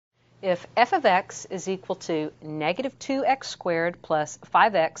If f of x is equal to negative 2x squared plus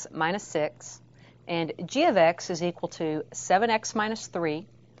 5x minus 6, and g of x is equal to 7x minus 3,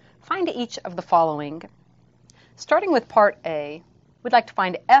 find each of the following. Starting with part A, we'd like to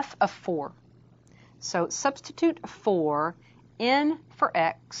find f of 4. So substitute 4 in for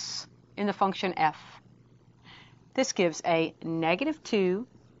x in the function f. This gives a negative 2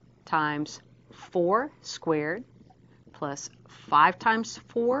 times 4 squared plus 5 times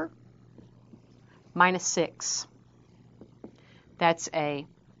 4 minus 6. That's a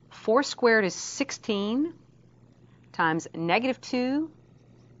 4 squared is 16 times negative 2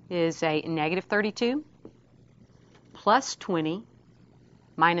 is a negative 32 plus 20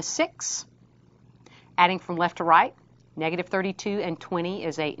 minus 6. Adding from left to right, negative 32 and 20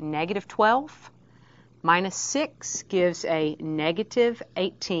 is a negative 12. Minus 6 gives a negative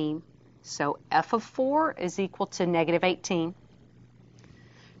 18. So f of 4 is equal to negative 18.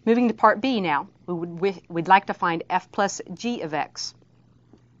 Moving to part B now, we'd like to find f plus g of x.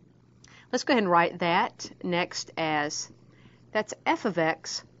 Let's go ahead and write that next as, that's f of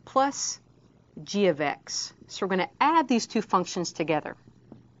x plus g of x. So we're going to add these two functions together.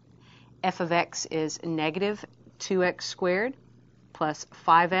 F of x is negative 2x squared plus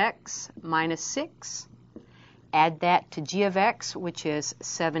 5x minus 6. Add that to g of x, which is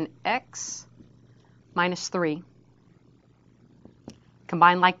 7x minus 3.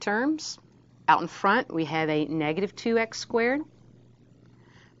 Combine like terms. Out in front, we have a negative 2x squared.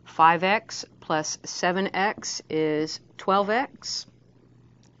 5x plus 7x is 12x.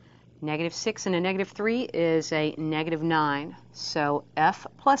 Negative 6 and a negative 3 is a negative 9. So f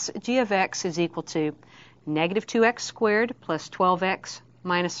plus g of x is equal to negative 2x squared plus 12x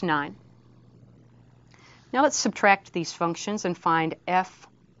minus 9. Now let's subtract these functions and find f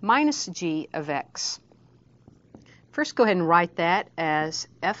minus g of x. First, go ahead and write that as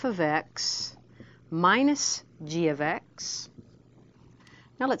f of x minus g of x.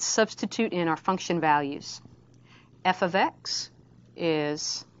 Now let's substitute in our function values. F of x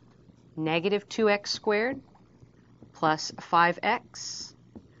is negative 2x squared plus 5x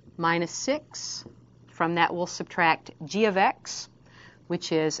minus 6. From that, we'll subtract g of x,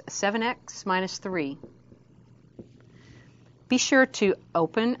 which is 7x minus 3. Be sure to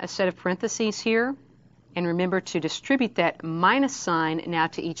open a set of parentheses here, and remember to distribute that minus sign now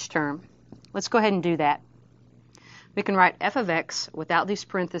to each term. Let's go ahead and do that. We can write f of x without these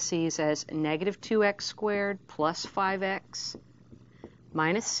parentheses as negative 2x squared plus 5x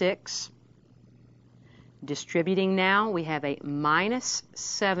minus 6. Distributing now, we have a minus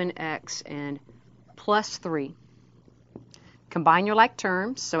 7x and plus 3. Combine your like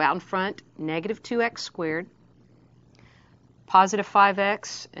terms. So out in front, negative 2x squared. Positive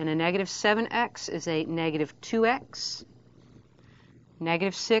 5x and a negative 7x is a negative 2x.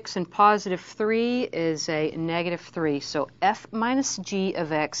 Negative 6 and positive 3 is a negative 3. So f minus g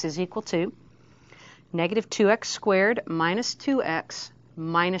of x is equal to negative 2x squared minus 2x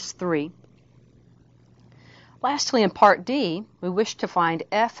minus 3. Lastly, in part D, we wish to find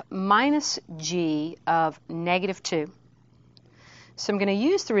f minus g of negative 2. So I'm going to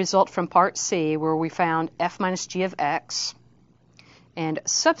use the result from part C where we found f minus g of x and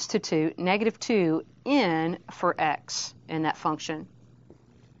substitute negative 2 in for x in that function.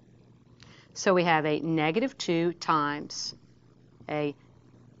 So we have a negative 2 times a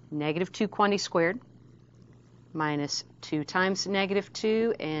negative 2 quantity squared minus 2 times negative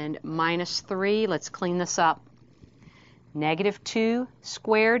 2 and minus 3. Let's clean this up. Negative 2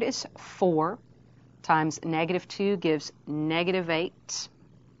 squared is 4 times negative 2 gives negative 8.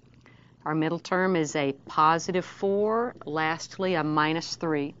 Our middle term is a positive 4. Lastly, a minus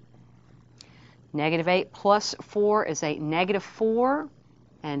 3. Negative 8 plus 4 is a negative 4.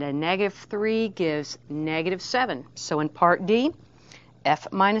 And a negative 3 gives negative 7. So in part D, f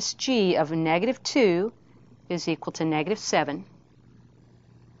minus g of negative 2 is equal to negative 7.